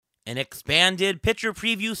an expanded pitcher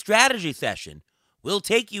preview strategy session. We'll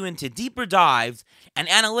take you into deeper dives and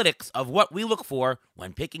analytics of what we look for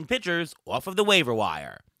when picking pitchers off of the waiver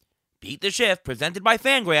wire. Beat the Shift, presented by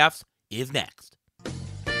Fangraphs, is next.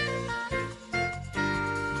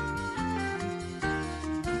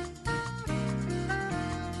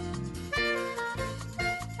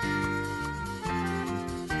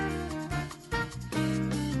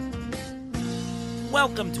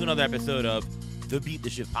 Welcome to another episode of the Beat the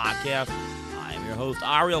Shift podcast. I am your host,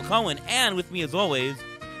 Ariel Cohen, and with me as always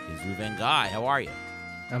is Ruven Guy. How are you?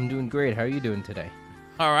 I'm doing great. How are you doing today?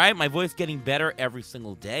 All right, my voice getting better every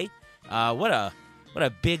single day. What a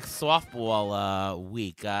big softball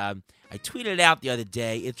week. I tweeted it out the other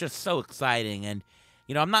day. It's just so exciting, and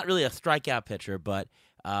I'm not really a strikeout pitcher, but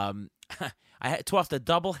I tossed a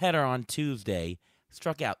doubleheader on Tuesday.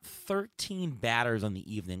 Struck out 13 batters on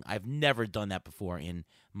the evening. I've never done that before in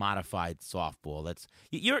modified softball.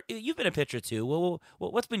 You've been a pitcher too. Well,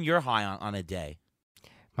 what's been your high on a day?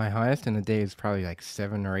 My highest in a day is probably like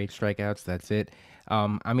 7 or 8 strikeouts. That's it.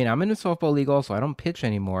 I'm in a softball league also. I don't pitch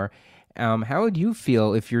anymore. How would you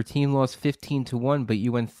feel if your team lost 15-1, but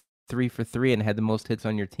you went 3 for 3 and had the most hits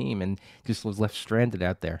on your team and just was left stranded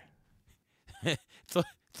out there? It's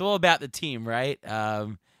all about the team, right?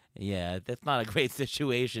 Yeah, that's not a great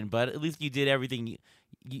situation, but at least you did everything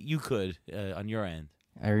you could on your end.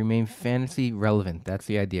 I remain fantasy relevant. That's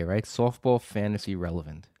the idea, right? Softball fantasy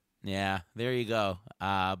relevant. Yeah, there you go.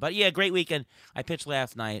 But yeah, great weekend. I pitched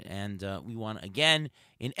last night, and we won again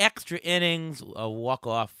in extra innings, a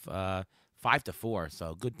walk-off 5-4,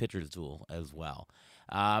 so good pitcher's duel as well.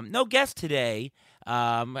 No guest today.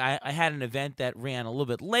 I had an event that ran a little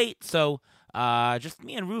bit late, so just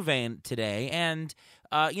me and Ruven today, and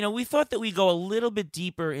we thought that we'd go a little bit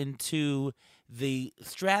deeper into the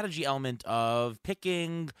strategy element of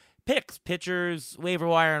picking picks, pitchers, waiver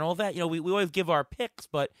wire, and all that. We always give our picks,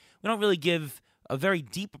 but we don't really give a very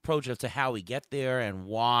deep approach as to how we get there and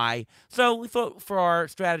why. So we thought for our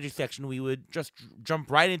strategy section, we would just jump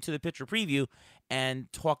right into the pitcher preview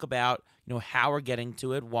and talk about how we're getting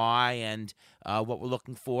to it, why, and what we're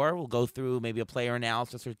looking for. We'll go through maybe a player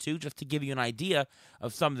analysis or two just to give you an idea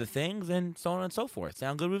of some of the things and so on and so forth.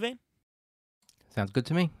 Sound good, Ruven? Sounds good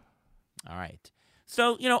to me. All right.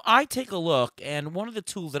 So, I take a look, and one of the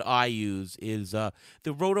tools that I use is the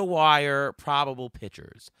RotoWire probable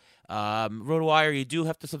pitchers. RotoWire, you do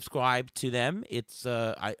have to subscribe to them. It's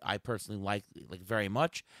I personally like very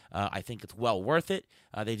much. I think it's well worth it.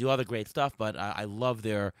 They do other great stuff, but I love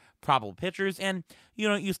their probable pitchers. And,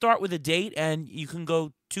 you start with a date, and you can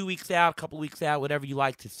go 2 weeks out, a couple weeks out, whatever you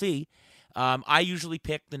like to see. I usually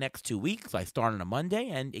pick the next 2 weeks. I start on a Monday,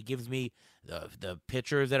 and it gives me the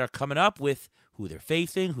pitchers that are coming up with who they're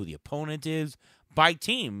facing, who the opponent is, by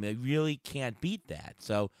team. They really can't beat that.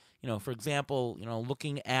 So, for example,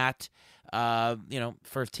 looking at,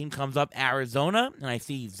 first team comes up, Arizona, and I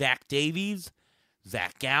see Zach Davies,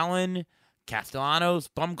 Zach Gallen, Castellanos,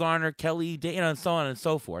 Bumgarner, Kelly, and so on and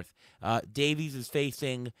so forth. Davies is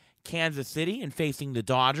facing Kansas City and facing the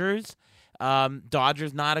Dodgers.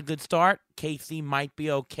 Dodgers not a good start. KC might be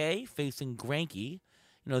okay facing Greinke.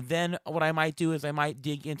 Then what I might do is I might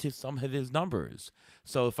dig into some of his numbers.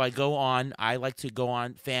 So if I like to go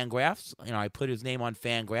on Fangraphs. I put his name on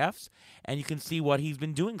Fangraphs, and you can see what he's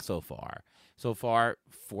been doing so far. So far,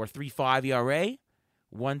 4.35 ERA,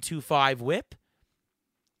 1.25 WHIP.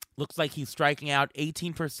 Looks like he's striking out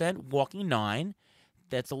 18%, walking 9.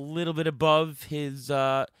 That's a little bit above his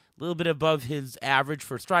average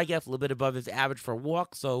for strikeouts, a little bit above his average for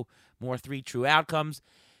walks. So more 3 true outcomes.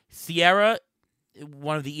 Sierra,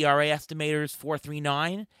 one of the ERA estimators,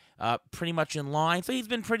 4.39, pretty much in line. So he's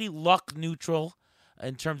been pretty luck neutral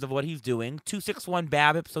in terms of what he's doing. 2.61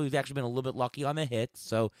 BABIP, so he's actually been a little bit lucky on the hits.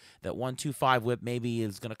 So that 1.25 WHIP maybe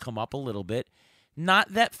is going to come up a little bit.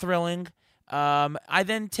 Not that thrilling. I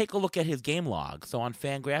then take a look at his game log. So on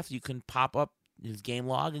Fangraphs, you can pop up his game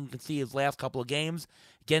log, and you can see his last couple of games.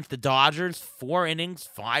 Against the Dodgers, 4 innings,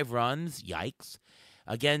 5 runs. Yikes.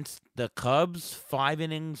 Against the Cubs, 5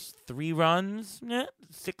 innings, 3 runs.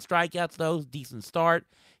 6 strikeouts, though. Decent start.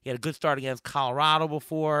 He had a good start against Colorado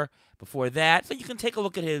before that. So you can take a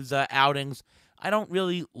look at his outings. I don't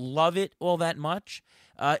really love it all that much.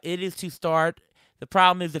 It is to start. The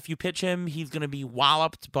problem is if you pitch him, he's going to be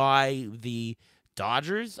walloped by the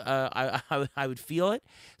Dodgers. I would feel it.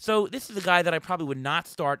 So this is a guy that I probably would not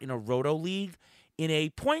start in a roto league In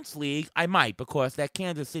a points league, I might, because that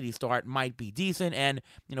Kansas City start might be decent, and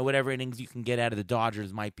whatever innings you can get out of the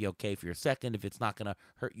Dodgers might be okay for your second if it's not going to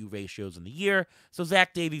hurt you ratios in the year. So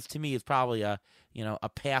Zach Davies to me is probably a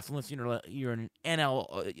pass unless you're in an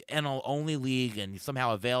NL only league and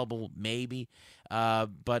somehow available, maybe.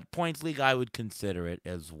 But points league, I would consider it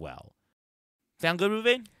as well. Sound good,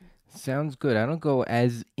 Ruvain? Sounds good. I don't go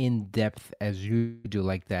as in depth as you do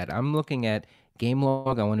like that. I'm looking at game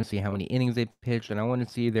log. I want to see how many innings they pitched, and I want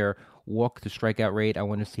to see their walk to strikeout rate. I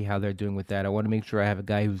want to see how they're doing with that. I want to make sure I have a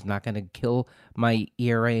guy who's not going to kill my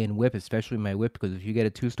ERA and WHIP, especially my WHIP, because if you get a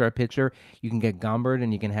 2-star pitcher, you can get Gombered,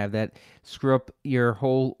 and you can have that screw up your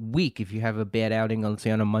whole week if you have a bad outing, let's say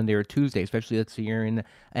on a Monday or Tuesday, especially let's say you're in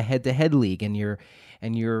a head-to-head league and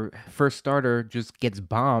your first starter just gets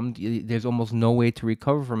bombed. There's almost no way to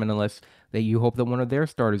recover from it unless that you hope that one of their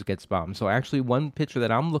starters gets bombed. So actually one pitcher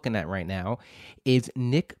that I'm looking at right now is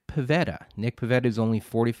Nick Pivetta. Nick Pivetta is only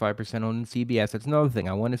 45% owned in CBS. That's another thing.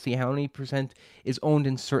 I want to see how many percent is owned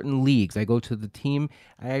in certain leagues. I go to the team.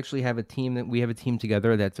 I actually have a team we have a team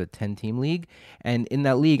together that's a 10-team league. And in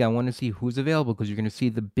that league, I want to see who's available, because you're going to see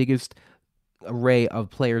the biggest array of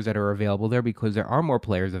players that are available there, because there are more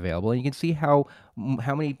players available, and you can see how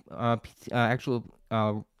many actual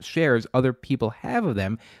shares other people have of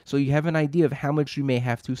them, so you have an idea of how much you may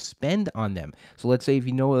have to spend on them. So let's say if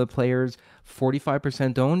you know the player's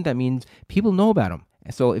 45% owned, that means people know about him.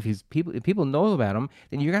 So if people know about him,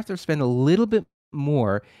 then you're going to have to spend a little bit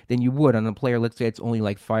more than you would on a player, let's say it's only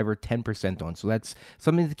like 5 or 10% owned. So that's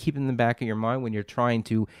something to keep in the back of your mind when you're trying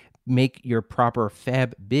to make your proper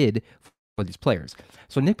fab bid for these players.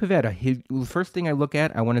 So Nick Pivetta, the first thing I look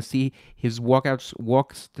at, I want to see his walks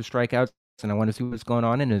to strikeouts, and I want to see what's going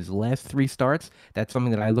on in his last 3 starts. That's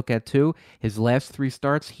something that I look at too. His last 3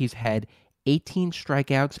 starts, he's had 18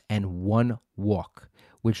 strikeouts and 1 walk,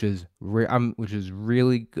 which is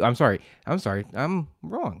really good. I'm sorry, I'm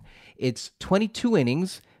wrong. It's 22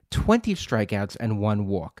 innings, 20 strikeouts, and 1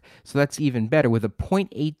 walk. So that's even better with a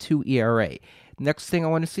 .82 ERA. Next thing I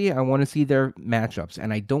want to see their matchups,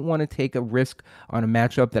 and I don't want to take a risk on a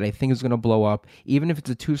matchup that I think is going to blow up, even if it's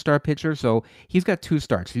a 2-star pitcher. So he's got 2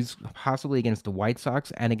 starts. He's possibly against the White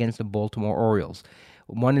Sox and against the Baltimore Orioles.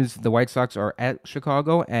 One is the White Sox are at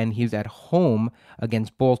Chicago, and he's at home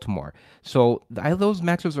against Baltimore. So those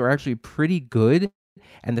matchups are actually pretty good.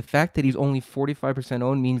 And the fact that he's only 45%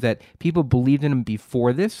 owned means that people believed in him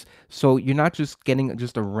before this. So you're not just getting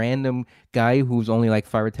just a random guy who's only like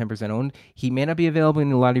 5 or 10% owned. He may not be available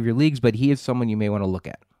in a lot of your leagues, but he is someone you may want to look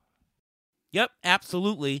at. Yep,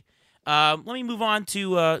 absolutely. Let me move on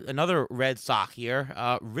to another Red Sox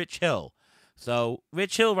here, Rich Hill. So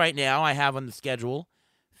Rich Hill right now I have on the schedule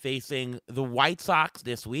facing the White Sox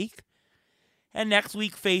this week, and next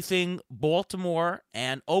week facing Baltimore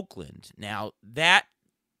and Oakland. Now, that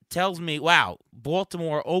tells me, wow,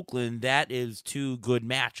 Baltimore, Oakland, that is 2 good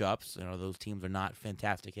matchups. Those teams are not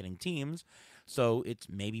fantastic hitting teams. So it's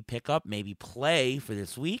maybe pick up, maybe play for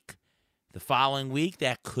this week. The following week,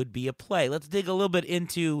 that could be a play. Let's dig a little bit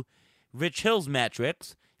into Rich Hill's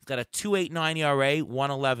metrics. He's got a 2.89 ERA,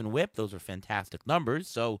 1.11 WHIP. Those are fantastic numbers.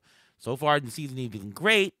 So far in the season, he's been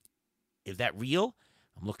great. Is that real?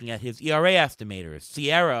 I'm looking at his ERA estimator.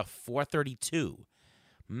 Sierra, 4.32.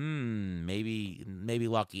 Maybe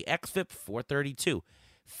lucky. XFIP, 4.32.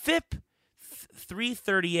 FIP,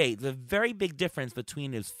 3.38. The very big difference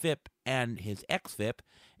between his FIP and his XFIP,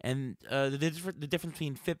 and the difference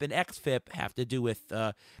between FIP and XFIP have to do with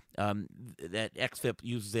that XFIP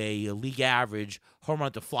uses a league average home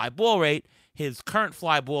run to fly ball rate. His current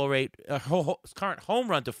current home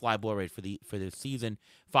run to fly ball rate for the season,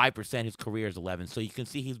 5%. His career is 11. So you can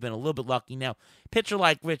see he's been a little bit lucky. Now, pitcher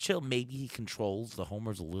like Rich Hill, maybe he controls the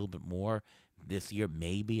homers a little bit more this year.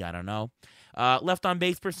 Maybe, I don't know. Left on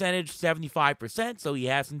base percentage, 75%. So he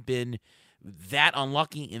hasn't been that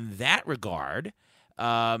unlucky in that regard.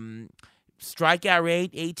 Strikeout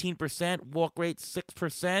rate, 18%. Walk rate,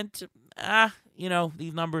 6%.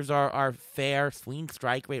 These numbers are fair. Swing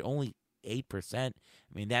strike rate, only 8%. I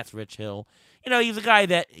mean, that's Rich Hill. He's a guy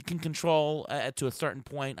that can control to a certain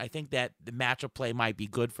point. I think that the matchup play might be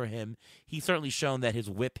good for him. He's certainly shown that his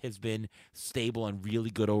WHIP has been stable and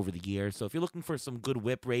really good over the years. So if you're looking for some good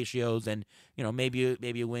WHIP ratios and, maybe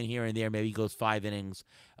a win here and there, maybe he goes 5 innings,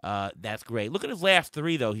 that's great. Look at his last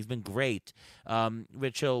 3, though. He's been great.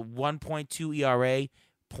 Rich Hill, 1.2 ERA,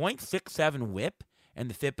 0.67 WHIP, and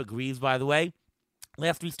the FIP agrees, by the way.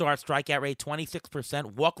 Last 3 starts, strikeout rate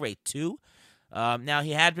 26%, walk rate 2. Now,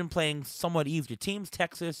 he had been playing somewhat easier teams,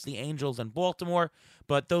 Texas, the Angels, and Baltimore,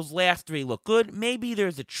 but those last 3 look good. Maybe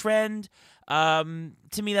there's a trend. To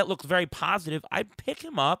me, that looks very positive. I'd pick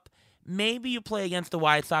him up, Maybe you play against the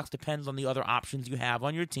White Sox, depends on the other options you have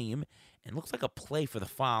on your team, and looks like a play for the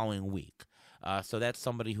following week. So that's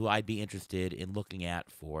somebody who I'd be interested in looking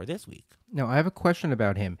at for this week. Now, I have a question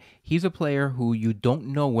about him. He's a player who you don't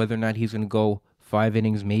know whether or not he's going to go 5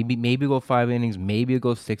 innings, maybe go 5 innings, maybe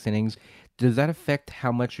go 6 innings. Does that affect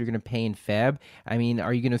how much you're going to pay in Fab? I mean,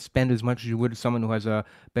 are you going to spend as much as you would someone who has a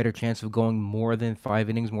better chance of going more than 5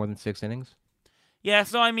 innings, more than 6 innings? Yeah,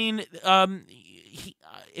 so I mean,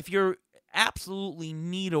 if you're absolutely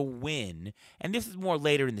need a win, and this is more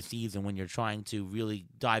later in the season when you're trying to really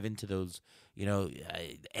dive into those,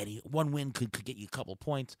 any one win could get you a couple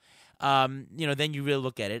points. Then you really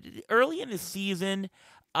look at it early in the season.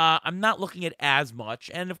 I'm not looking at as much,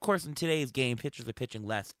 and of course, in today's game, pitchers are pitching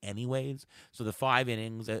less, anyways. So the 5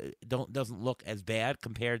 innings doesn't look as bad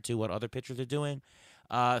compared to what other pitchers are doing.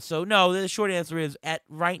 So no, the short answer is at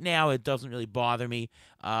right now it doesn't really bother me.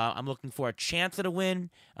 I'm looking for a chance at a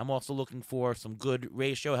win. I'm also looking for some good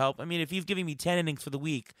ratio help. I mean, if he's giving me 10 innings for the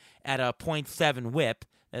week at a .7 WHIP,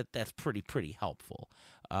 that's pretty helpful.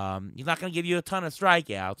 He's not going to give you a ton of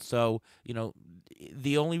strikeouts, so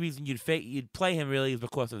the only reason you'd play him really is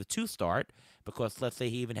because of the 2 start. Because let's say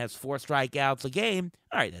he even has 4 strikeouts a game.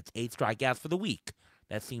 All right, that's 8 strikeouts for the week.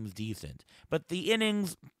 That seems decent. But the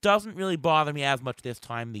innings doesn't really bother me as much this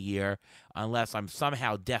time of the year unless I'm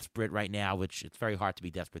somehow desperate right now, which it's very hard to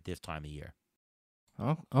be desperate this time of year.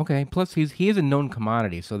 Oh, okay. Plus, he is a known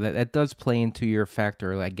commodity, so that does play into your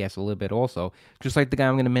factor, I guess, a little bit also. Just like the guy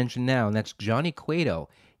I'm going to mention now, and that's Johnny Cueto.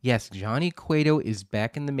 Yes, Johnny Cueto is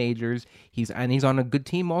back in the majors. He's on a good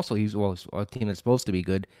team also. He's a team that's supposed to be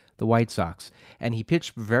good, the White Sox. And he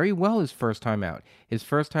pitched very well his first time out. His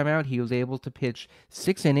first time out, he was able to pitch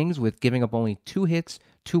 6 innings with giving up only 2 hits,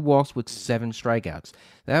 2 walks with 7 strikeouts.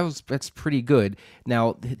 That's pretty good.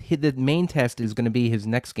 Now, the main test is going to be his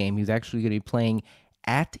next game. He's actually going to be playing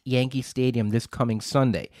at Yankee Stadium this coming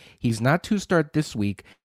Sunday. He's not to start this week,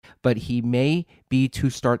 but he may be to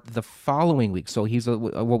start the following week. So he's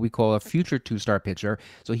what we call a future 2-start pitcher.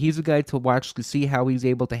 So he's a guy to watch to see how he's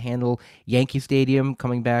able to handle Yankee Stadium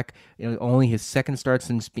coming back. Only his second start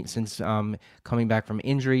since coming back from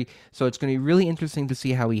injury. So it's going to be really interesting to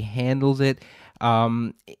see how he handles it.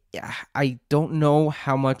 I don't know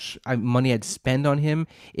how much money I'd spend on him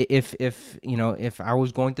if I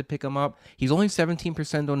was going to pick him up. He's only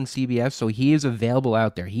 17% on CBS, so he is available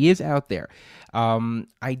out there. He is out there.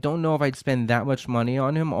 I don't know if I'd spend that much money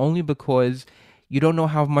on him, only because you don't know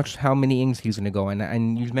how many innings he's going to go.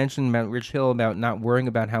 And you mentioned about Rich Hill about not worrying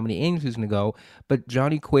about how many innings he's going to go, but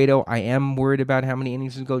Johnny Cueto, I am worried about how many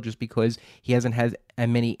innings he's going to go just because he hasn't had as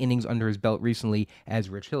many innings under his belt recently as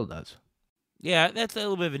Rich Hill does. Yeah, that's a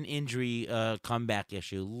little bit of an injury comeback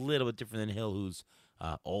issue. A little bit different than Hill, who's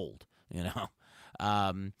old,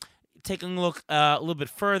 Taking a look a little bit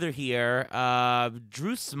further here,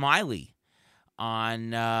 Drew Smyly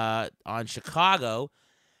on Chicago.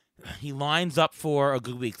 He lines up for a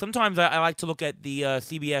good week. Sometimes I like to look at the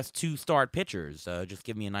CBS 2-start pitchers. Just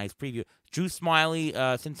give me a nice preview. Drew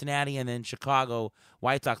Smyly, Cincinnati, and then Chicago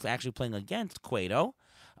White Sox actually playing against Cueto.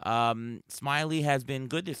 Smyly has been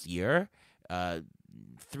good this year.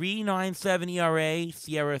 3.97 ERA,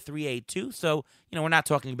 Sierra 3.82. So, we're not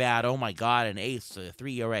talking about, oh my God, an ace,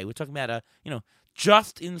 3 ERA. We're talking about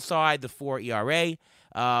just inside the 4 ERA.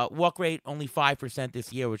 Walk rate only 5%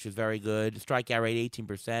 this year, which is very good. Strikeout rate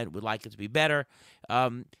 18%. Would like it to be better.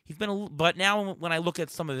 But now when I look at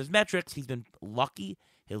some of his metrics, he's been lucky.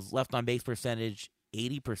 His left on base percentage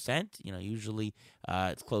 80%. Usually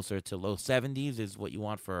it's closer to low 70s is what you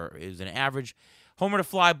want is an average. Homer to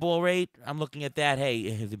fly ball rate, I'm looking at that. Hey,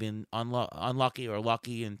 has he been unlucky or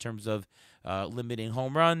lucky in terms of limiting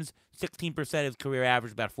home runs? 16% is career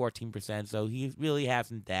average, about 14%. So he really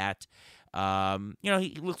hasn't that.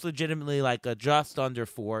 He looks legitimately like a just under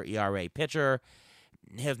 4 ERA pitcher.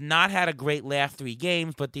 Have not had a great last 3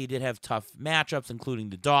 games, but they did have tough matchups,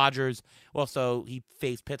 including the Dodgers. Also, he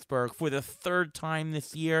faced Pittsburgh for the 3rd time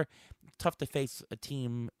this year. Tough to face a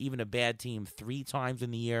team, even a bad team, 3 times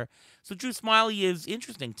in the year. So Drew Smyly is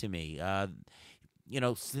interesting to me.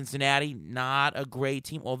 Cincinnati, not a great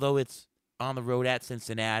team, although it's on the road at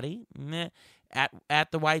Cincinnati.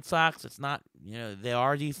 At the White Sox, it's not, they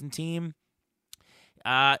are a decent team.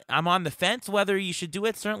 I'm on the fence whether you should do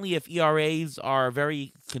it. Certainly if ERAs are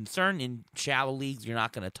very concerned in shallow leagues, you're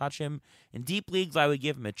not going to touch him. In deep leagues, I would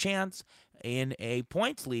give him a chance. In a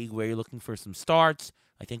points league where you're looking for some starts,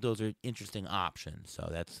 I think those are interesting options. So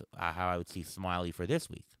that's how I would see Smyly for this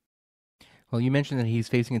week. Well, you mentioned that he's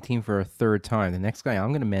facing a team for a 3rd time. The next guy I'm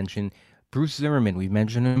going to mention, Bruce Zimmerman, we've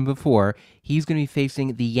mentioned him before. He's going to be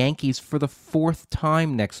facing the Yankees for the fourth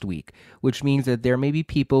time next week, which means that there may be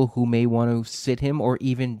people who may want to sit him or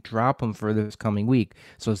even drop him for this coming week.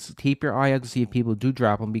 So keep your eye out to see if people do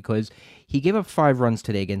drop him, because he gave up 5 runs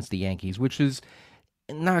today against the Yankees, which is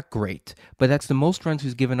not great, but that's the most runs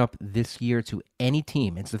he's given up this year to any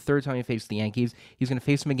team. It's the third time he faced the Yankees. He's going to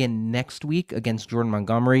face them again next week against Jordan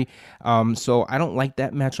Montgomery. So I don't like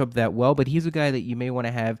that matchup that well, but he's a guy that you may want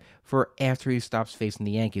to have for after he stops facing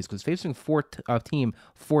the Yankees, because facing a team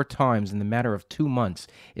 4 times in the matter of 2 months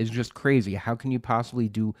is just crazy. How can you possibly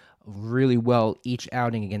do really well each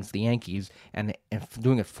outing against the Yankees and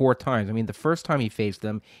doing it 4 times? I mean, the first time he faced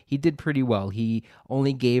them, he did pretty well. He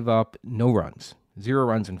only gave up no runs. 0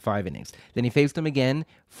 runs in 5 innings. Then he faced them again,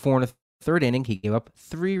 4 and a third inning. He gave up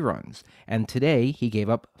 3 runs. And today, he gave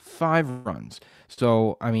up 5 runs.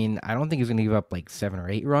 So, I mean, I don't think he's going to give up like 7 or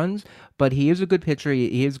 8 runs, but he is a good pitcher.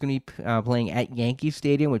 He is going to be playing at Yankee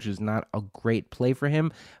Stadium, which is not a great play for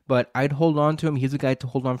him, but I'd hold on to him. He's a guy to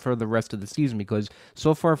hold on for the rest of the season, because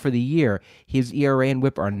so far for the year, his ERA and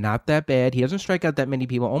WHIP are not that bad. He doesn't strike out that many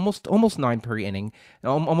people, almost 9 per inning,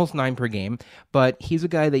 almost 9 per game, but he's a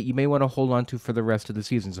guy that you may want to hold on to for the rest of the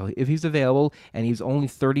season. So if he's available, and he's only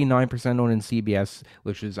 39% owned in CBS,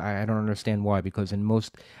 which is, I don't understand why, because in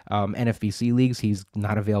most NFBC leagues, he's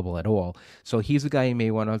not available at all. So he's a guy you may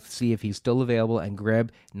want to see if he's still available and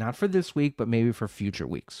grab, not for this week, but maybe for future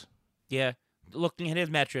weeks. Yeah, looking at his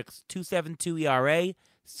metrics, 2.72 ERA,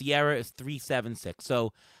 Sierra is 3.76.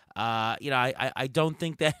 So, I don't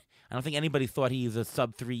think that I don't think anybody thought he's a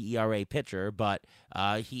sub-3 ERA pitcher, but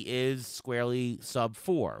he is squarely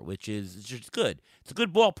sub-4, which is just good. It's a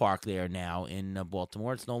good ballpark there now in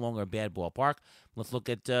Baltimore. It's no longer a bad ballpark. Let's look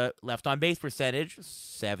at left-on-base percentage,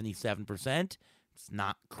 77%. It's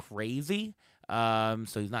not crazy, so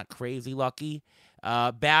he's not crazy lucky.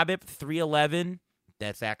 BABIP, 3.11.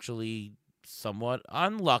 That's actually somewhat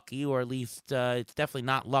unlucky, or at least it's definitely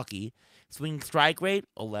not lucky. Swinging strike rate,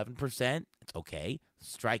 11%. It's okay.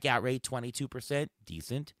 Strikeout rate, 22%.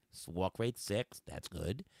 Decent. Walk rate, 6. That's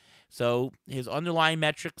good. So his underlying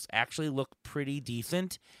metrics actually look pretty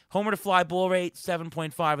decent. Homer to fly ball rate,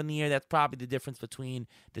 7.5 in the year. That's probably the difference between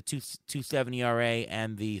the 2.7 ERA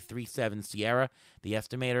and the 3.7 Sierra, the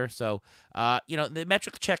estimator. So, the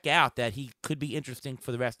metrics check out that he could be interesting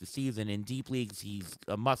for the rest of the season. In deep leagues, he's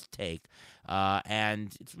a must-take.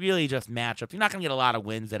 And it's really just matchups. You're not going to get a lot of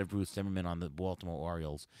wins out of Bruce Zimmerman on the Baltimore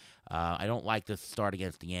Orioles. I don't like to start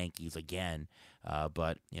against the Yankees again.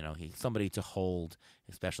 But he's somebody to hold,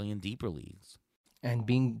 especially in deeper leagues.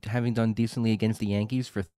 And having done decently against the Yankees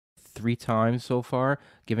for 3 times so far,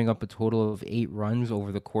 giving up a total of 8 runs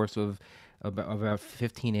over the course of about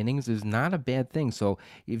 15 innings is not a bad thing. So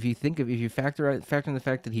if you factor in the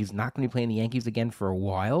fact that he's not going to be playing the Yankees again for a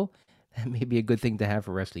while, that may be a good thing to have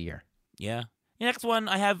for the rest of the year. Yeah. The next one,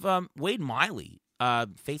 I have Wade Miley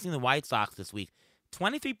facing the White Sox this week.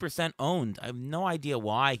 23% owned. I have no idea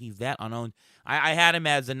why he's that unowned. I had him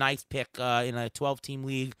as a nice pick in a 12-team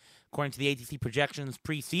league, according to the ATC projections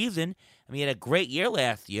preseason. I mean, he had a great year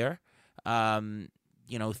last year.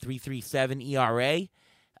 3.37 ERA.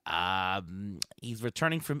 He's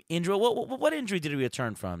returning from injury. What injury did he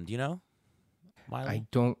return from? Do you know? Miley? I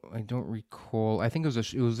don't recall. I think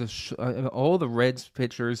all the Reds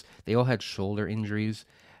pitchers, they all had shoulder injuries.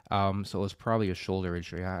 So it was probably a shoulder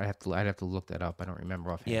injury. I'd have to look that up. I don't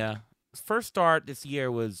remember offhand. Yeah. His first start this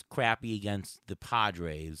year was crappy against the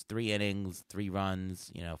Padres. 3 innings, 3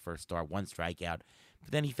 runs, first start, 1 strikeout.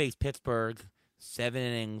 But then he faced Pittsburgh, 7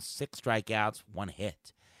 innings, 6 strikeouts, 1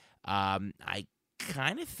 hit. I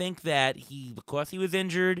kind of think that because he was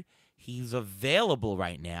injured, he's available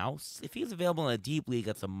right now. If he's available in a deep league,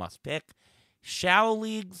 that's a must pick. Shallow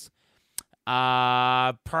leagues,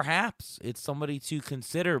 perhaps it's somebody to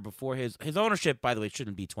consider before his ownership, by the way,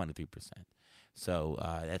 shouldn't be 23%. So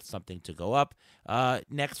that's something to go up.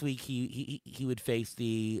 Next week he would face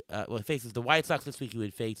he faces the White Sox this week. He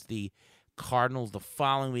would face the Cardinals the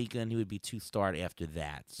following week, and he would be 2-start after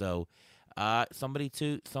that. So somebody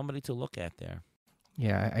to look at there.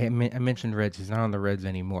 Yeah, I mentioned Reds. He's not on the Reds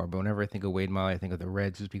anymore, but whenever I think of Wade Miley, I think of the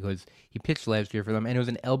Reds just because he pitched last year for them, and it was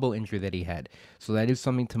an elbow injury that he had. So that is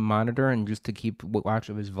something to monitor and just to keep watch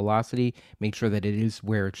of his velocity, make sure that it is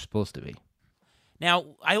where it's supposed to be. Now,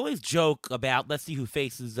 I always joke about, let's see who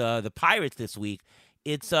faces the Pirates this week.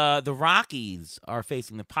 It's the Rockies are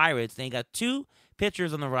facing the Pirates. They got 2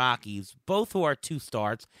 pitchers on the Rockies, both who are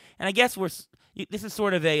 2-starts. And I guess this is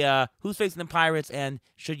sort of a who's facing the Pirates and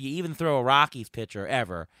should you even throw a Rockies pitcher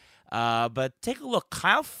ever. But take a look.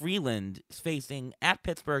 Kyle Freeland is facing at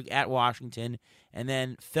Pittsburgh, at Washington, and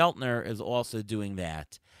then Feltner is also doing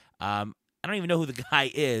that. I don't even know who the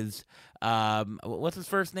guy is. What's his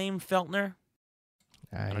first name? Feltner?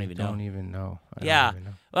 I don't even know. Yeah.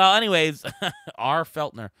 Well, anyways, R.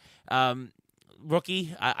 Feltner.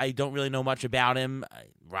 Rookie. I don't really know much about him.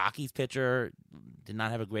 Rockies pitcher. Did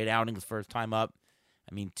not have a great outing his first time up.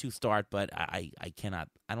 I mean, 2 start, but I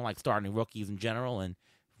don't like starting rookies in general, and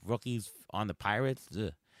rookies on the Pirates.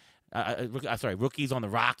 Rookies on the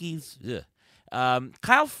Rockies.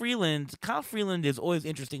 Kyle Freeland. Kyle Freeland is always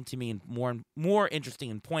interesting to me, and more interesting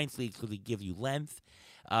in points leagues because he gives you length.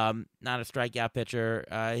 Not a strikeout pitcher.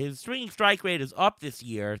 His swinging strike rate is up this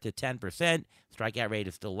year to 10%. Strikeout rate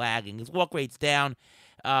is still lagging. His walk rate's down.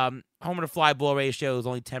 Homer to fly ball ratio is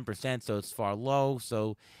only 10%, so it's far low.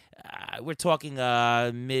 So we're talking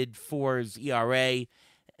mid-4s ERA.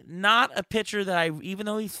 Not a pitcher that even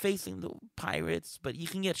though he's facing the Pirates, but you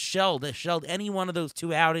can get shelled any one of those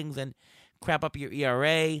 2 outings and crap up your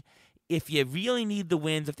ERA. If you really need the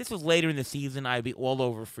wins, if this was later in the season, I'd be all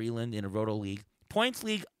over Freeland in a Roto League. Points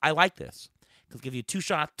League, I like this because it gives you 2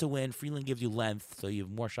 shots to win. Freeland gives you length, so you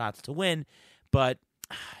have more shots to win. But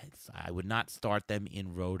I would not start them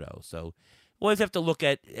in Roto. So always have to look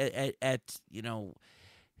at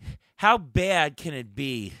how bad can it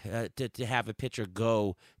be to have a pitcher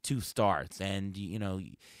go 2 starts? And,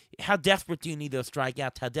 how desperate do you need those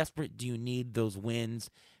strikeouts? How desperate do you need those wins?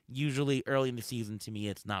 Usually early in the season, to me,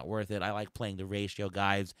 it's not worth it. I like playing the ratio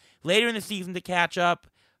guys. Later in the season to catch up,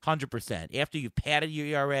 100%. After you've padded your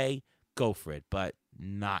ERA, go for it, but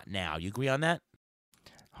not now. You agree on that?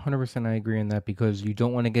 100% I agree on that because you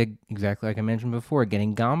don't want to get, exactly like I mentioned before,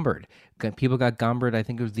 getting Gombered. People got Gombered, I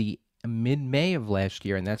think it was the mid-May of last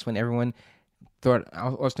year, and that's when everyone thought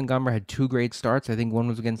Austin Gomber had 2 great starts. I think one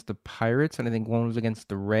was against the Pirates, and I think one was against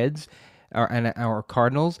the Reds and our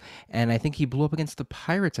Cardinals, and I think he blew up against the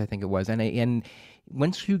Pirates, I think it was. And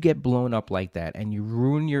once you get blown up like that and you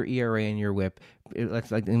ruin your ERA and your WHIP, it's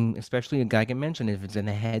like, especially a guy can mention, if it's in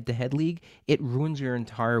a head-to-head league, it ruins your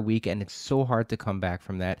entire week, and it's so hard to come back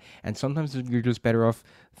from that. And sometimes you're just better off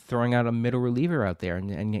throwing out a middle reliever out there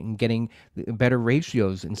and getting better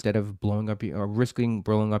ratios instead of risking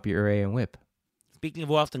blowing up your ERA and WHIP. Speaking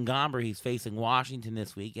of Austin Gomber, he's facing Washington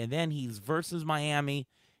this week, and then he's versus Miami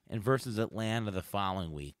and versus Atlanta the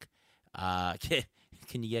following week.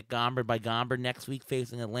 Can you get Gomber by Gomber next week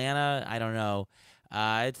facing Atlanta? I don't know.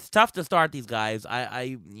 It's tough to start these guys.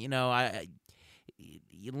 Unless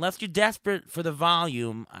you're desperate for the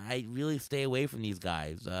volume, I really stay away from these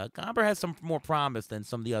guys. Gomber has some more promise than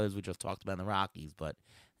some of the others we just talked about in the Rockies, but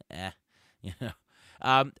I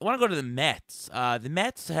want to go to the Mets. The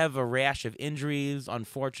Mets have a rash of injuries,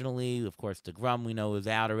 unfortunately. Of course, DeGrom, we know, is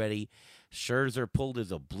out already. Scherzer pulled his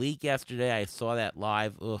oblique yesterday. I saw that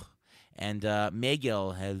live. Ugh. And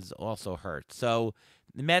Megill has also hurt. So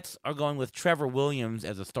the Mets are going with Trevor Williams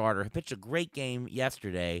as a starter. He pitched a great game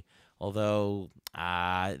yesterday, although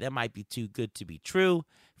that might be too good to be true.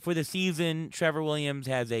 For the season, Trevor Williams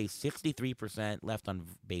has a 63% left on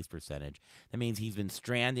base percentage. That means he's been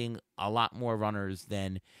stranding a lot more runners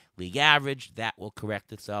than league average. That will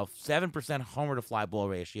correct itself. 7% homer to fly ball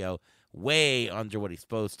ratio, way under what he's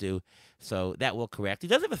supposed to. So that will correct. He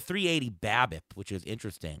does have a 380 BABIP, which is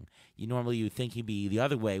interesting. You would think he'd be the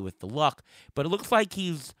other way with the luck, but it looks like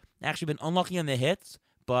he's actually been unlucky on the hits,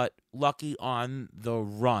 but lucky on the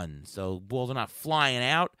run. So balls are not flying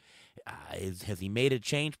out. Has he made a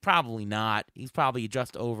change? Probably not. He's probably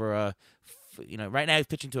just over right now he's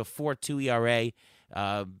pitching to a 4.2 ERA,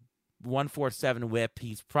 1.47 WHIP.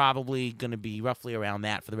 He's probably going to be roughly around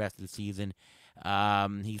that for the rest of the season.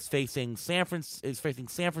 He's facing San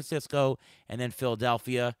Francisco and then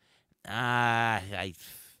Philadelphia. I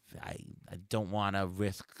don't want to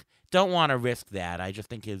risk. Don't want to risk that. I just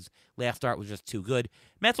think his last start was just too good.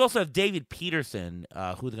 Mets also have David Peterson,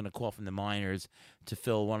 who they're going to call from the minors to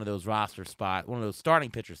fill one of those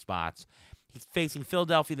starting pitcher spots. He's facing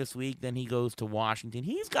Philadelphia this week. Then he goes to Washington.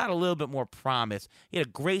 He's got a little bit more promise. He had a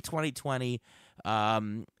great 2020.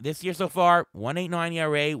 This year so far, 1.89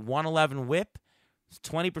 ERA, 1.11 WHIP,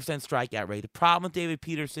 20% strikeout rate. The problem with David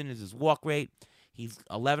Peterson is his walk rate. He's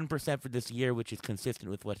 11% for this year, which is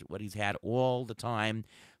consistent with what he's had all the time.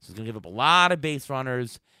 So he's going to give up a lot of base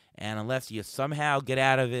runners, and unless you somehow get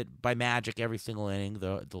out of it by magic every single inning,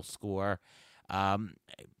 they'll score.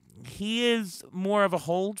 He is more of a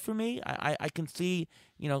hold for me. I can see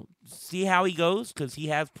how he goes because he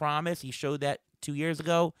has promise. He showed that 2 years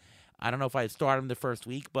ago. I don't know if I'd start him the first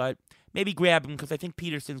week, but maybe grab him because I think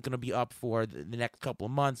Peterson's going to be up for the next couple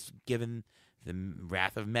of months given the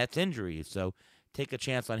wrath of Mets injuries. So take a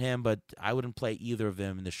chance on him, but I wouldn't play either of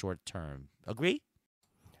them in the short term. Agree?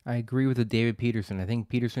 I agree with the David Peterson. I think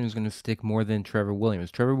Peterson is going to stick more than Trevor Williams.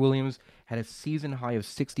 Trevor Williams had a season high of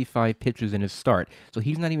 65 pitches in his start. So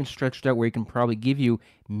he's not even stretched out where he can probably give you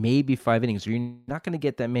maybe 5 innings. So you're not going to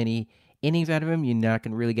get that many innings out of him. You're not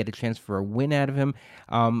going to really get a chance for a win out of him.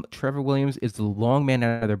 Trevor Williams is the long man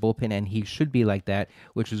out of their bullpen, and he should be like that,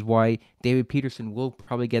 which is why David Peterson will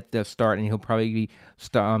probably get the start, and he'll probably be,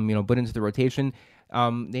 put into the rotation.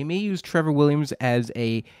 They may use Trevor Williams as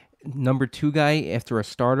a number two guy after a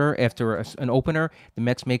starter, after an opener. The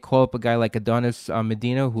Mets may call up a guy like Adonis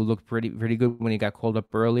Medina, who looked pretty good when he got called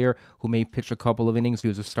up earlier, who may pitch a couple of innings. He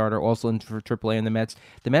was a starter also for AAA in the Mets.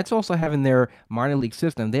 The Mets also have in their minor league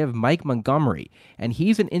system, they have Mike Montgomery, and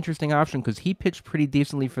he's an interesting option because he pitched pretty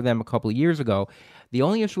decently for them a couple of years ago. The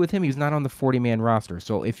only issue with him, he's not on the 40-man roster.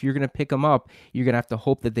 So if you're going to pick him up, you're going to have to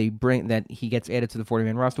hope that he gets added to the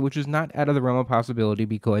 40-man roster, which is not out of the realm of possibility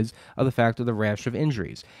because of the fact of the rash of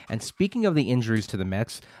injuries. And speaking of the injuries to the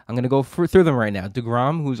Mets, I'm going to go through them right now.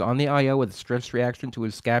 DeGrom, who's on the IL with a stress reaction to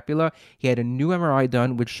his scapula, he had a new MRI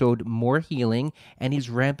done which showed more healing, and he's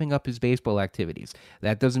ramping up his baseball activities.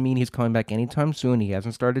 That doesn't mean he's coming back anytime soon. He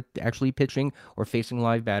hasn't started actually pitching or facing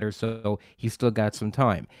live batters, so he's still got some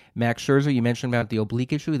time. Max Scherzer, you mentioned about the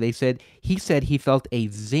oblique issue. He said he felt a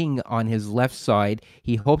zing on his left side.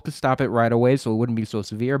 He hoped to stop it right away so it wouldn't be so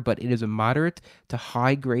severe, but it is a moderate to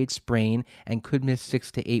high grade sprain and could miss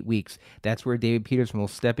 6 to 8 weeks. That's where David Peterson will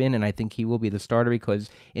step in, and I think he will be the starter because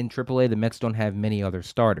in AAA the Mets don't have many other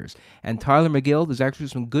starters. And Tyler McGill, there's actually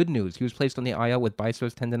some good news. He was placed on the IL with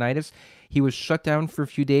biceps tendonitis. He was shut down for a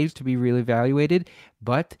few days to be reevaluated,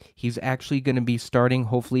 but he's actually going to be starting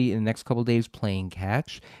hopefully in the next couple of days playing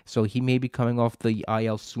catch. So he may be coming off the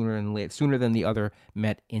IL sooner than the other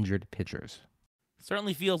Met injured pitchers.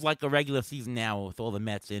 Certainly feels like a regular season now with all the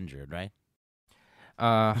Mets injured, right?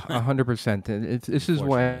 100%. This is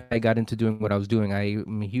why I got into doing what I was doing.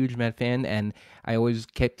 I'm a huge Met fan, and I always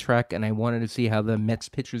kept track, and I wanted to see how the Mets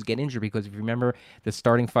pitchers get injured because if you remember the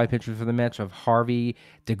starting five pitchers for the Mets of Harvey,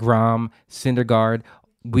 DeGrom, Syndergaard,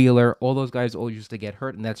 Wheeler, all those guys all used to get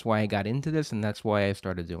hurt, and that's why I got into this, and that's why I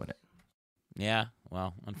started doing it. Yeah,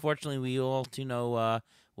 well, unfortunately, we all too know,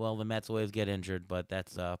 the Mets always get injured, but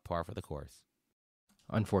that's par for the course.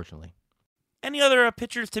 Unfortunately. Any other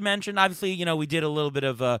pitchers to mention? Obviously, we did a little bit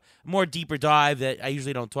of a more deeper dive that I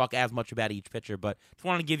usually don't talk as much about each pitcher, but just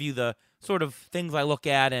want to give you the sort of things I look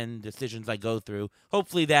at and decisions I go through.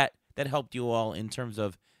 Hopefully that helped you all in terms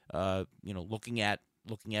of, looking at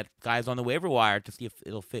guys on the waiver wire to see if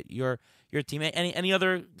it'll fit your team. Any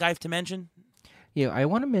other guys to mention? Yeah, I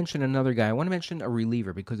want to mention another guy. I want to mention a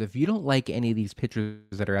reliever because if you don't like any of these pitchers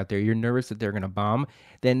that are out there, you're nervous that they're going to bomb,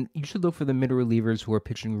 then you should look for the middle relievers who are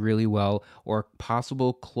pitching really well or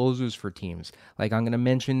possible closers for teams. Like I'm going to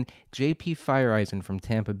mention J.P. Fireeisen from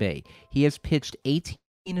Tampa Bay. He has pitched 18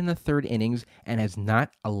 in the third innings and has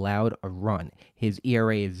not allowed a run. His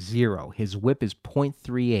ERA is 0. His whip is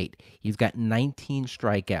 .38. He's got 19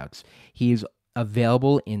 strikeouts. He's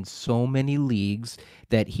available in so many leagues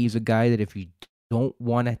that he's a guy that if you don't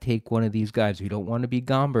want to take one of these guys, you don't want to be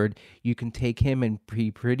Gombered, you can take him and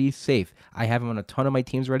be pretty safe. I have him on a ton of my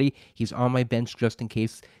teams ready. He's on my bench just in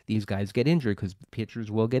case these guys get injured because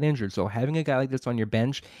pitchers will get injured. So having a guy like this on your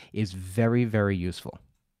bench is very, very useful.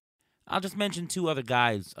 I'll just mention two other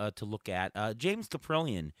guys to look at. James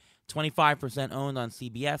Kaprielian, 25% owned on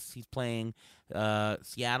CBS. He's playing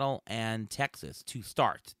Seattle and Texas to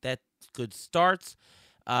start. That's good starts.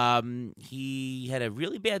 He had a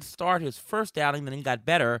really bad start his first outing, then he got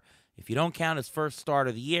better. If you don't count his first start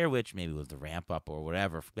of the year, which maybe was the ramp up or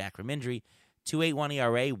whatever back from injury, 2.81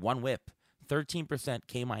 ERA, 1 whip, 13%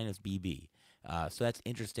 K minus BB. So that's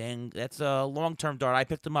interesting. That's a long-term dart. I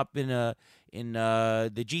picked him up in the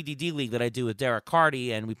GDD league that I do with Derek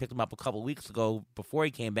Carty, and we picked him up a couple weeks ago before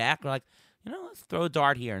he came back. We're like, let's throw a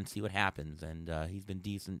dart here and see what happens. And he's been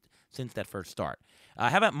decent since that first start.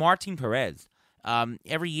 How about Martin Perez?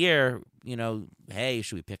 Every year, hey,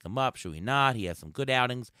 should we pick him up? Should we not? He has some good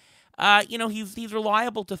outings. He's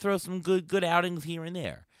reliable to throw some good outings here and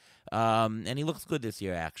there. And he looks good this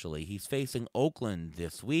year, actually. He's facing Oakland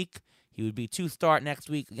this week. He would be 2-start next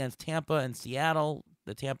week against Tampa and Seattle.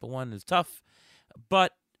 The Tampa one is tough,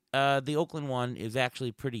 but the Oakland one is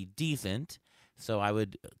actually pretty decent. So I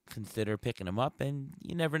would consider picking him up, and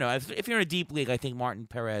you never know. If you're in a deep league, I think Martin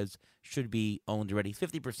Perez should be owned already.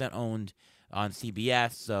 50% owned on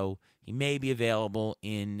CBS, so he may be available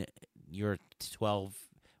in your 12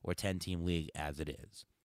 or 10-team league as it is.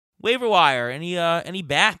 Waiver wire, any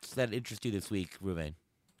bats that interest you this week, Ruben?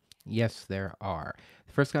 Yes, there are.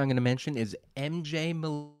 The first guy I'm going to mention is MJ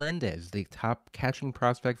Melendez, the top catching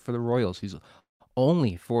prospect for the Royals. He's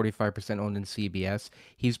only 45% owned in CBS.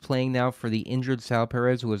 He's playing now for the injured Sal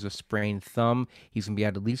Perez, who has a sprained thumb. He's going to be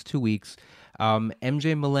out at least 2 weeks.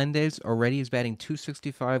 MJ Melendez already is batting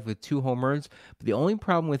 265 with 2 homers. But the only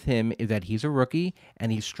problem with him is that he's a rookie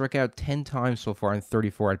and he's struck out 10 times so far in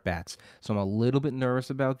 34 at bats. So I'm a little bit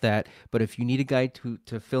nervous about that. But if you need a guy to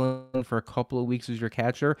fill in for a couple of weeks as your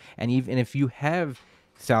catcher, and even if you have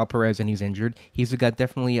Sal Perez and he's injured, he's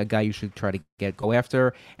definitely a guy you should try to go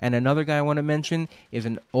after. And another guy I want to mention is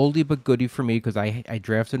an oldie but goodie for me because I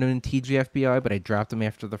drafted him in TGFBI, but I dropped him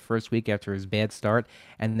after the first week after his bad start,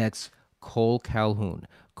 and that's Cole Calhoun.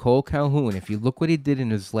 Cole Calhoun, if you look what he did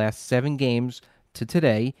in his last 7 games to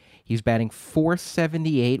today, he's batting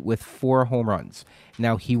 .478 with 4 home runs.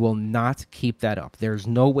 Now, he will not keep that up. There's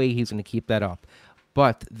no way he's going to keep that up.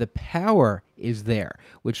 But the power is there,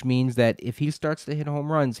 which means that if he starts to hit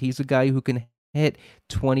home runs, he's a guy who can hit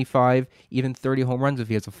 25, even 30 home runs if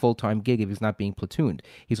he has a full-time gig, if he's not being platooned.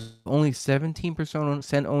 He's only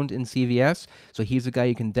 17% owned in CVS, so he's a guy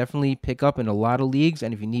you can definitely pick up in a lot of leagues,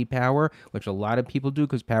 and if you need power, which a lot of people do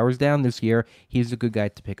because power's down this year, he's a good guy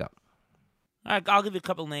to pick up. All right, I'll give you a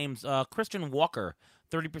couple names. Christian Walker,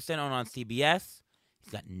 30% owned on CBS.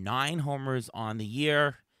 He's got 9 homers on the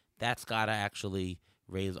year. That's got to actually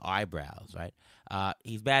raise eyebrows, right?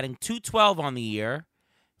 He's batting .212 on the year,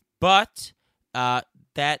 but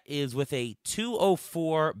that is with a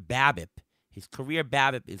 .204 BABIP. His career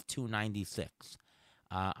BABIP is .296.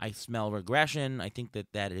 I smell regression. I think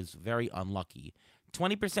that is very unlucky.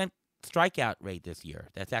 20% strikeout rate this year.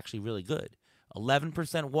 That's actually really good.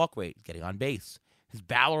 11% walk rate, getting on base. His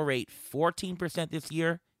barrel rate, 14% this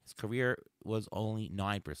year. His career was only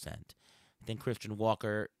 9%. I think Christian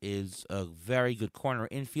Walker is a very good corner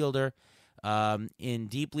infielder in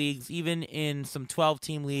deep leagues. Even in some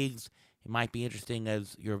 12-team leagues, it might be interesting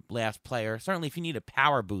as your last player. Certainly, if you need a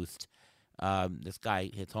power boost, this guy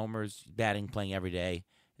hits homers, batting, playing every day.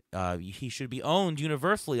 He should be owned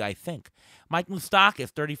universally, I think. Mike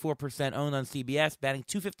Moustakas, 34% owned on CBS, batting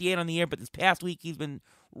 .258 on the year, but this past week he's been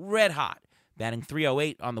red hot. Batting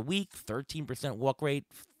 .308 on the week, 13% walk rate,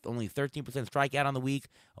 only 13% strikeout on the week,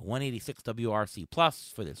 a 186 WRC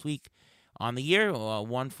plus for this week. On the year,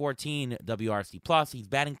 114 WRC plus. He's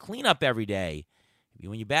batting cleanup every day.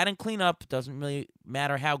 When you're batting cleanup, it doesn't really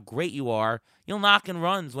matter how great you are. You'll knock in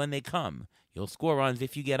runs when they come. You'll score runs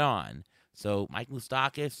if you get on. So Mike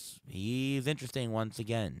Moustakas, he's interesting once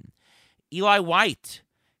again. Eli White,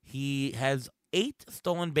 he has 8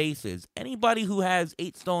 stolen bases. Anybody who has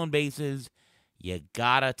 8 stolen bases, you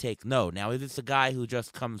gotta take note. Now, is this a guy who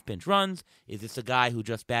just comes pinch runs? Is this a guy who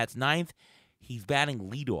just bats ninth? He's batting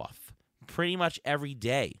leadoff pretty much every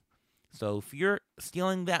day. So if you're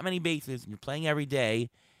stealing that many bases and you're playing every day,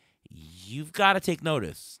 you've got to take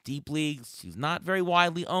notice. Deep leagues, he's not very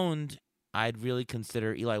widely owned. I'd really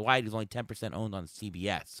consider Eli White, who's only 10% owned on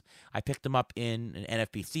CBS. I picked him up in an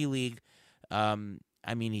NFBC league.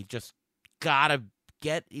 He just gotta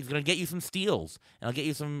he's going to get you some steals, and he'll get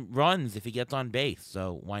you some runs if he gets on base,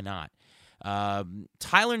 so why not?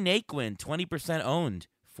 Tyler Naquin, 20% owned,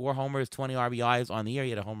 4 homers, 20 RBIs on the year. He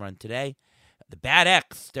had a home run today. The Bad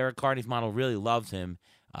X, Derek Carney's model, really loves him.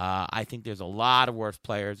 I think there's a lot of worse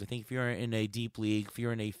players. I think if you're in a deep league, if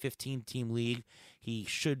you're in a 15-team league, he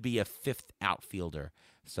should be a 5th outfielder.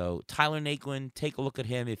 So Tyler Naquin, take a look at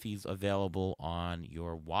him if he's available on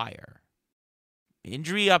your wire.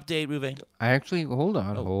 Injury update, Ruve.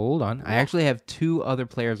 Hold on. I actually have 2 other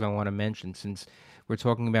players I want to mention since we're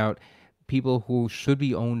talking about people who should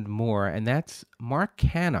be owned more, and that's Mark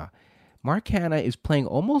Canha. Mark Canha is playing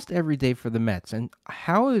almost every day for the Mets, and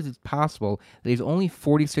how is it possible that he's only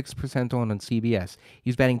 46% owned on CBS?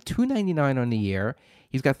 He's batting .299 on the year.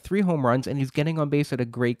 He's got 3 home runs, and he's getting on base at a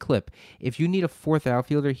great clip. If you need a 4th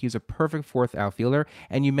outfielder, he's a perfect 4th outfielder.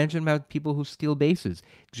 And you mentioned about people who steal bases.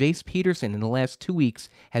 Jace Peterson, in the last 2 weeks,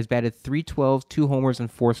 has batted .312, 2 homers,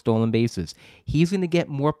 and 4 stolen bases. He's going to get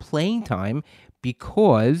more playing time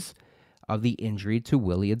because of the injury to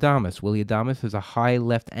Willy Adames. Willy Adames has a high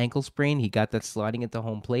left ankle sprain. He got that sliding at the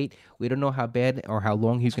home plate. We don't know how bad or how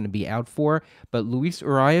long he's going to be out for, but Luis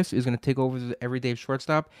Urias is going to take over the everyday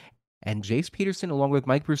shortstop, and Jace Peterson, along with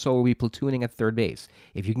Mike Brousseau, will be platooning at third base.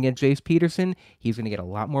 If you can get Jace Peterson, he's going to get a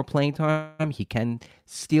lot more playing time. He can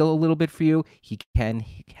steal a little bit for you. He can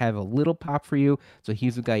have a little pop for you. So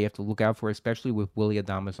he's the guy you have to look out for, especially with Willy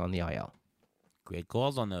Adames on the IL. Great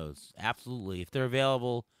calls on those. Absolutely. If they're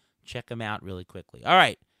available, check them out really quickly. All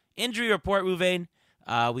right. Injury report, Ruvain.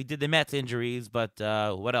 We did the Mets injuries, but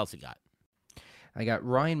what else you got? I got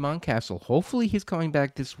Ryan Mountcastle. Hopefully he's coming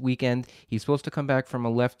back this weekend. He's supposed to come back from a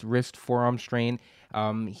left wrist forearm strain.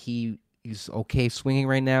 He He's okay swinging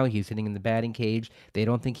right now. He's hitting in the batting cage. They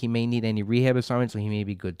don't think he may need any rehab assignments, so he may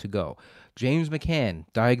be good to go. James McCann,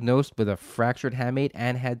 diagnosed with a fractured hamate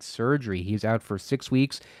and had surgery. He's out for 6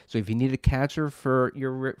 weeks. So if you need a catcher for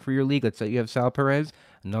your league, let's say you have Sal Perez,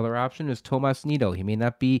 another option is Tomas Nido. He may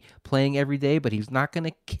not be playing every day, but he's not going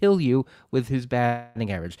to kill you with his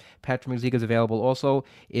batting average. Patrick McZeek is available also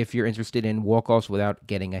if you're interested in walk-offs without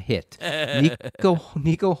getting a hit.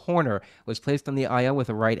 Nico Horner was placed on the IL with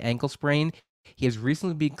a right ankle sprain. He has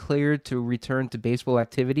recently been cleared to return to baseball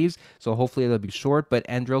activities, so hopefully they'll be short, but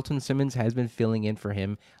Andrelton Simmons has been filling in for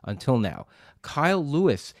him until now. Kyle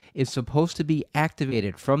Lewis is supposed to be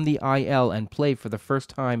activated from the IL and play for the first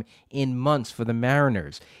time in months for the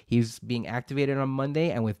Mariners. He's being activated on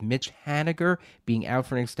Monday, and with Mitch Haniger being out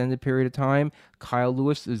for an extended period of time, Kyle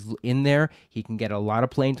Lewis is in there. He can get a lot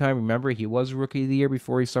of playing time. Remember, he was Rookie of the Year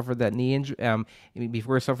before he suffered that knee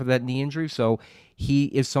injury. So he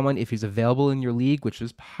is someone, if he's available in your league, which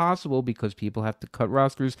is possible because people have to cut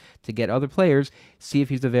rosters to get other players, see if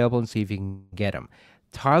he's available and see if you can get him.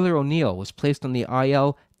 Tyler O'Neill was placed on the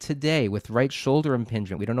IL today with right shoulder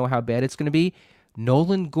impingement. We don't know how bad it's going to be.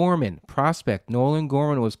 Nolan Gorman, prospect. Nolan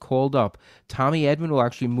Gorman was called up. Tommy Edman will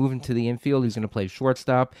actually move into the infield. He's going to play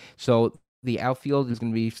shortstop. So the outfield is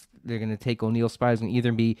going to be, they're going to take O'Neill's spot. It's going to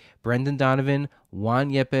either be Brendan Donovan,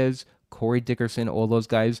 Juan Yepes, Corey Dickerson, all those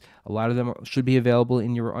guys. A lot of them should be available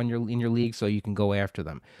in your league, so you can go after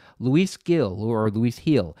them. Luis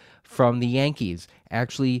Gil from the Yankees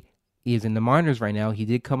actually is in the minors right now. He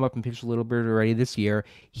did come up and pitch a little bit already this year.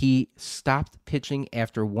 He stopped pitching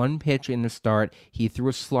after one pitch in the start. He threw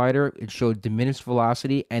a slider. It showed diminished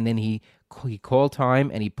velocity, and then he called time,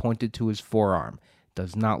 and he pointed to his forearm.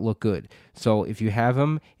 Does not look good. So if you have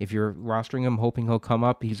him, if you're rostering him, hoping he'll come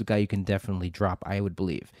up, he's a guy you can definitely drop, I would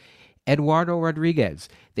believe. Eduardo Rodriguez.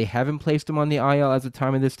 They haven't placed him on the IL at the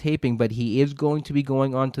time of this taping, but he is going to be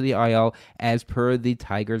going on to the IL as per the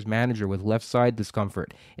Tigers manager with left side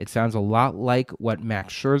discomfort. It sounds a lot like what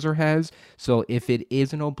Max Scherzer has. So if it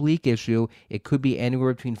is an oblique issue, it could be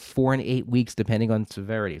anywhere between 4 and 8 weeks depending on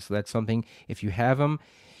severity. So that's something, if you have him,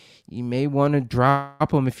 you may want to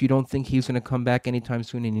drop him if you don't think he's going to come back anytime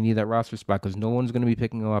soon and you need that roster spot because no one's going to be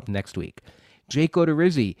picking him up next week. Jake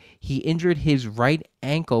Odorizzi, he injured his right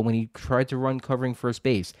ankle when he tried to run covering first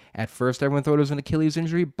base. At first, everyone thought it was an Achilles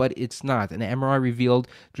injury, but it's not. An MRI revealed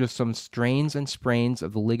just some strains and sprains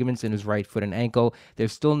of the ligaments in his right foot and ankle.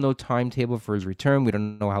 There's still no timetable for his return. We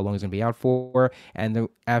don't know how long he's going to be out for, and the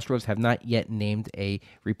Astros have not yet named a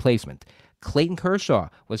replacement. Clayton Kershaw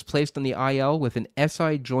was placed on the IL with an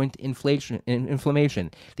SI joint inflammation.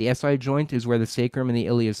 The SI joint is where the sacrum and the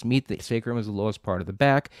ilius meet. The sacrum is the lowest part of the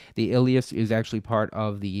back. The ilius is actually part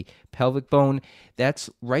of the pelvic bone. That's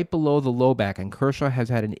right below the low back, and Kershaw has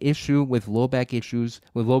had an issue with low back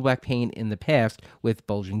pain in the past with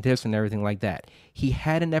bulging discs and everything like that. He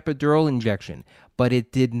had an epidural injection, but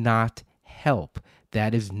it did not help.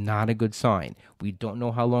 That is not a good sign. We don't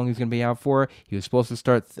know how long he's going to be out for. He was supposed to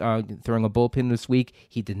start throwing a bullpen this week.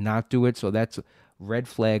 He did not do it, so that's red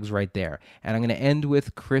flags right there. And I'm going to end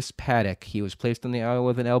with Chris Paddock. He was placed on the IL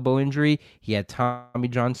with an elbow injury. He had Tommy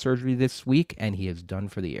John surgery this week, and he is done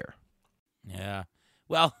for the year. Yeah.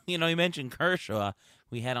 Well, you mentioned Kershaw.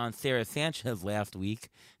 We had on Sarah Sanchez last week,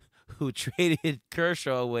 who traded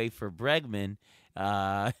Kershaw away for Bregman.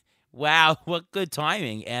 Wow, what good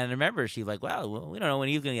timing. And remember, she's like, well, we don't know when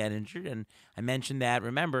he's going to get injured. And I mentioned that,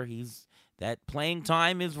 remember, that playing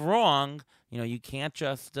time is wrong. You can't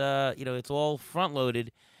just, it's all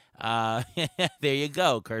front-loaded. There you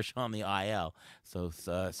go, Kershaw on the IL. So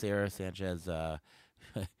Sarah Sanchez,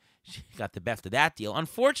 she got the best of that deal.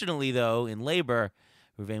 Unfortunately, though, in labor,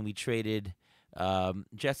 we traded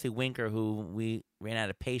Jesse Winker, who we ran out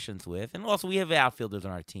of patience with. And also, we have outfielders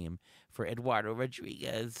on our team for Eduardo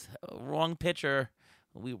Rodriguez. Wrong pitcher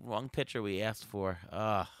we asked for.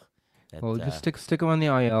 Just stick him on the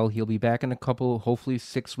IL. He'll be back in a couple, hopefully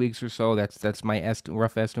 6 weeks or so. That's my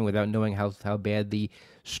rough estimate without knowing how bad the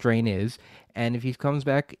strain is. And if he comes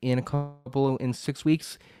back in 6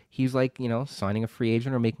 weeks, he's like, signing a free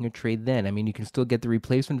agent or making a trade then. I mean, you can still get the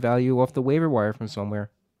replacement value off the waiver wire from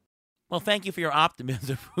somewhere. Well, thank you for your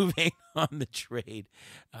optimism moving on the trade.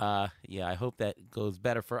 I hope that goes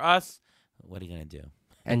better for us. What are you going to do?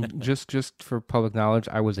 And just for public knowledge,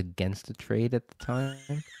 I was against the trade at the time.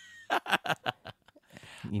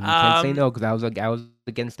 You can't say no because I was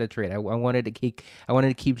against that trade. I wanted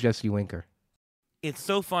to keep Jesse Winker. It's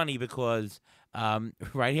so funny because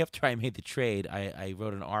right after I made the trade, I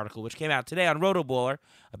wrote an article which came out today on Rotoballer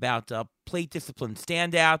about plate discipline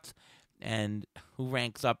standouts and who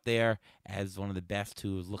ranks up there as one of the best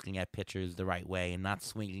who is looking at pitchers the right way and not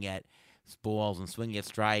swinging at balls and swinging at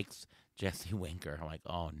strikes. Jesse Winker. I'm like,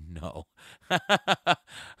 oh no.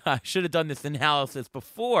 I should have done this analysis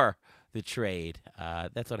before the trade.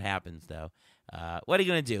 That's what happens, though. What are you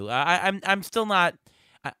gonna do? I'm still not.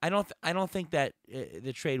 I don't think that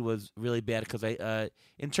the trade was really bad because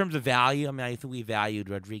in terms of value, I mean, I think we valued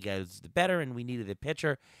Rodriguez better, and we needed a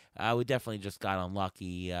pitcher. We definitely just got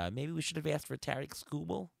unlucky. Maybe we should have asked for Tarek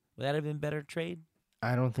Skubal. Would that have been a better trade?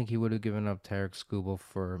 I don't think he would have given up Tarek Skubal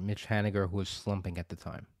for Mitch Haniger, who was slumping at the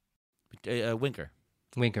time. Winker.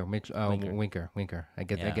 Winker. I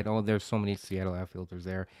Yeah. get. Oh, there's so many Seattle outfielders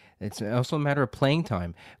there. It's also a matter of playing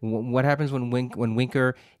time. What happens when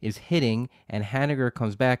Winker is hitting and Haniger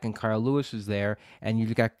comes back and Kyle Lewis is there, and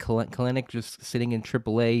you've got Kalenic just sitting in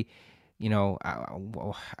AAA. You know,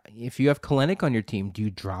 if you have Kalenic on your team, do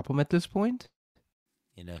you drop him at this point?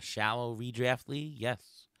 In a shallow redraft league,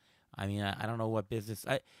 yes. I mean, I don't know what business.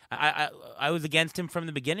 I was against him from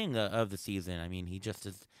the beginning of the season. I mean, he just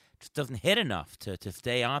doesn't hit enough to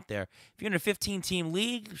stay out there. If you're in a 15-team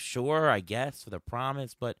league, sure, I guess, with a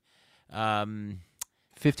promise, but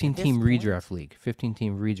 15-team redraft league.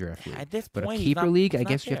 15-team redraft league. At this but point, a keeper league, I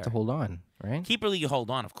guess there. you have to hold on, right? Keeper league, you hold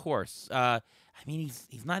on, of course. I mean,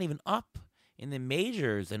 he's not even up in the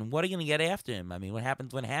majors, and what are you going to get after him? I mean, what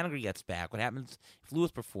happens when Haniger gets back? What happens if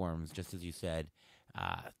Lewis performs, just as you said?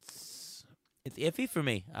 It's iffy for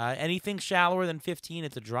me. Anything shallower than 15,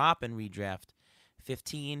 it's a drop in redraft.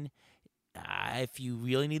 15, if you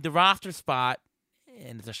really need the roster spot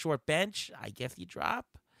and it's a short bench, I guess you drop.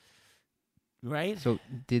 Right? So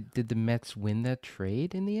did the Mets win that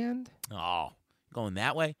trade in the end? Oh, going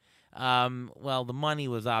that way? Well, the money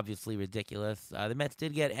was obviously ridiculous. The Mets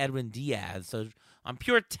did get Edwin Diaz, so on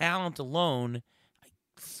pure talent alone,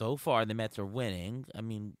 so far the Mets are winning. I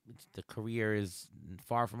mean, the career is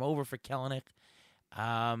far from over for Kelenic.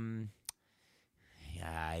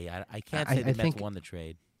 Yeah, I can't say the Mets won the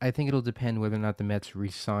trade. I think it'll depend whether or not the Mets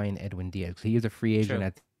re-sign Edwin Diaz. He is a free agent True.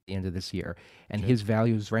 at the end of this year, and his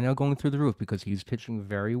value is right now going through the roof because he's pitching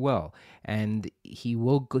very well, and he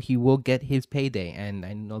will get his payday. And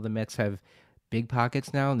I know the Mets have big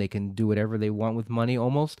pockets now, and they can do whatever they want with money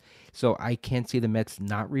almost. So I can't see the Mets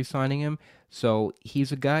not re-signing him. So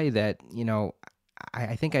he's a guy that, you know,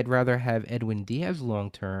 I think I'd rather have Edwin Diaz long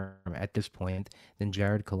term at this point than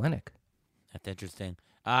Jared Kelenic. That's interesting.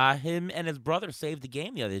 Him and his brother saved the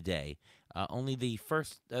game the other day. Only the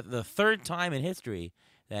third time in history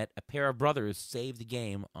that a pair of brothers saved the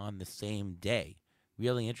game on the same day.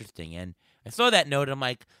 Really interesting. And I saw that note, and I'm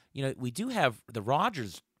like, you know, we do have the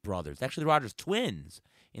Rogers brothers, actually the Rogers twins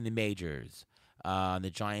in the majors,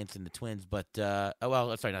 the Giants and the Twins. But,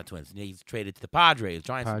 sorry, not Twins. He's traded to the Padres,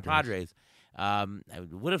 Giants and the Padres. I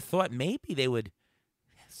would have thought maybe they would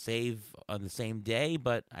save on the same day,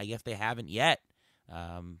 but I guess they haven't yet.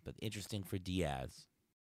 But interesting for Diaz.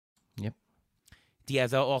 Yep.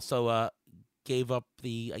 Diaz also gave up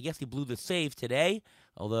I guess he blew the save today,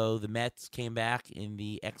 although the Mets came back in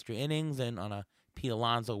the extra innings and on a Pete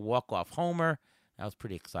Alonso walk-off homer. That was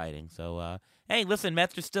pretty exciting. So, hey, listen,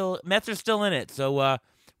 Mets are still in it, so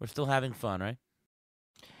we're still having fun, right?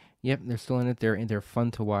 Yep, they're still in it. They're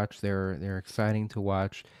fun to watch. They're exciting to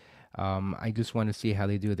watch. I just want to see how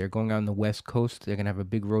they do. They're going out on the West Coast. They're going to have a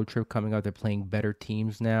big road trip coming out. They're playing better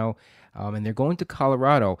teams now. And they're going to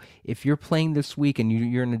Colorado. If you're playing this week and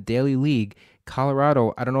you're in a daily league,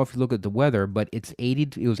 Colorado, I don't know if you look at the weather, but it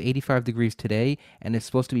was 85 degrees today, and it's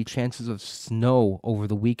supposed to be chances of snow over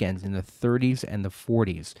the weekends in the 30s and the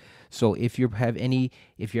 40s. So if you have any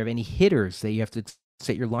hitters that you have to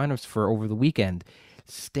set your lineups for over the weekend,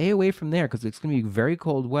 stay away from there because it's going to be very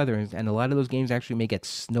cold weather, and a lot of those games actually may get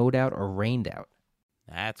snowed out or rained out.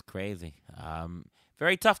 That's crazy.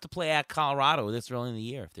 Very tough to play at Colorado this early in the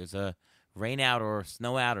year. If there's a rain out or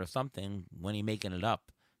snow out or something, when you're making it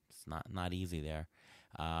up, it's not easy there.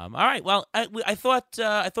 All right. Well, I thought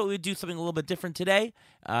we'd do something a little bit different today,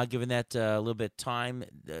 given that a little bit time.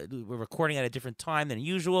 We're recording at a different time than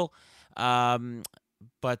usual.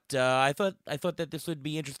 But I thought that this would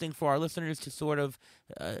be interesting for our listeners to sort of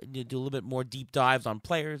do a little bit more deep dives on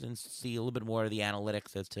players and see a little bit more of the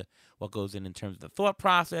analytics as to what goes in terms of the thought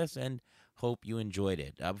process, and hope you enjoyed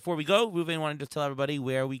it. Before we go, Ruben wanted to tell everybody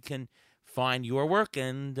where we can find your work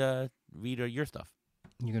and read your stuff.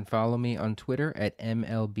 You can follow me on Twitter at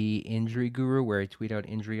MLB Injury Guru, where I tweet out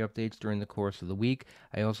injury updates during the course of the week.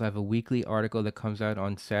 I also have a weekly article that comes out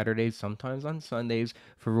on Saturdays, sometimes on Sundays,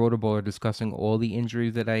 for Rotoballer, discussing all the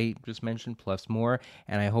injuries that I just mentioned, plus more.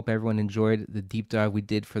 And I hope everyone enjoyed the deep dive we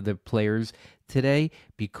did for the players today,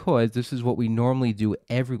 because this is what we normally do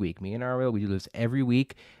every week. Me and Ariel, we do this every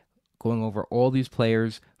week, going over all these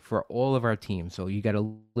players for all of our teams. So you got a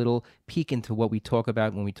little peek into what we talk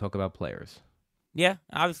about when we talk about players. Yeah,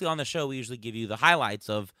 obviously on the show we usually give you the highlights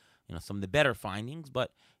of some of the better findings,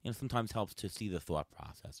 but sometimes helps to see the thought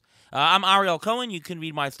process. I'm Ariel Cohen. You can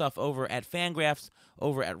read my stuff over at Fangraphs,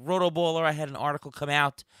 over at Rotoballer. I had an article come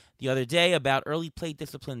out the other day about early plate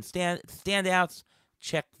discipline standouts.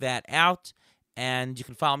 Check that out. And you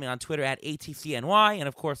can follow me on Twitter at ATCNY. And,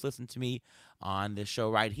 of course, listen to me on this show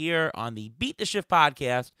right here on the Beat the Shift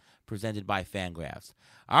podcast presented by Fangraphs.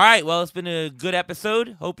 All right, well, it's been a good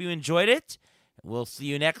episode. Hope you enjoyed it. We'll see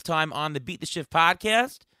you next time on the Beat the Shift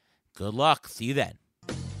podcast. Good luck. See you then.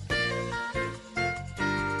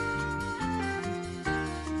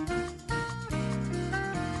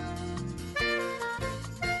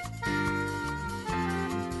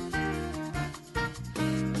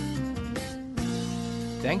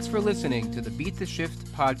 Thanks for listening to the Beat the Shift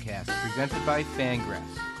podcast presented by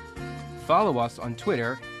Fangraphs. Follow us on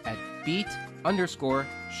Twitter at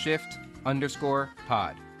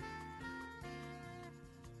beat_shift_pod.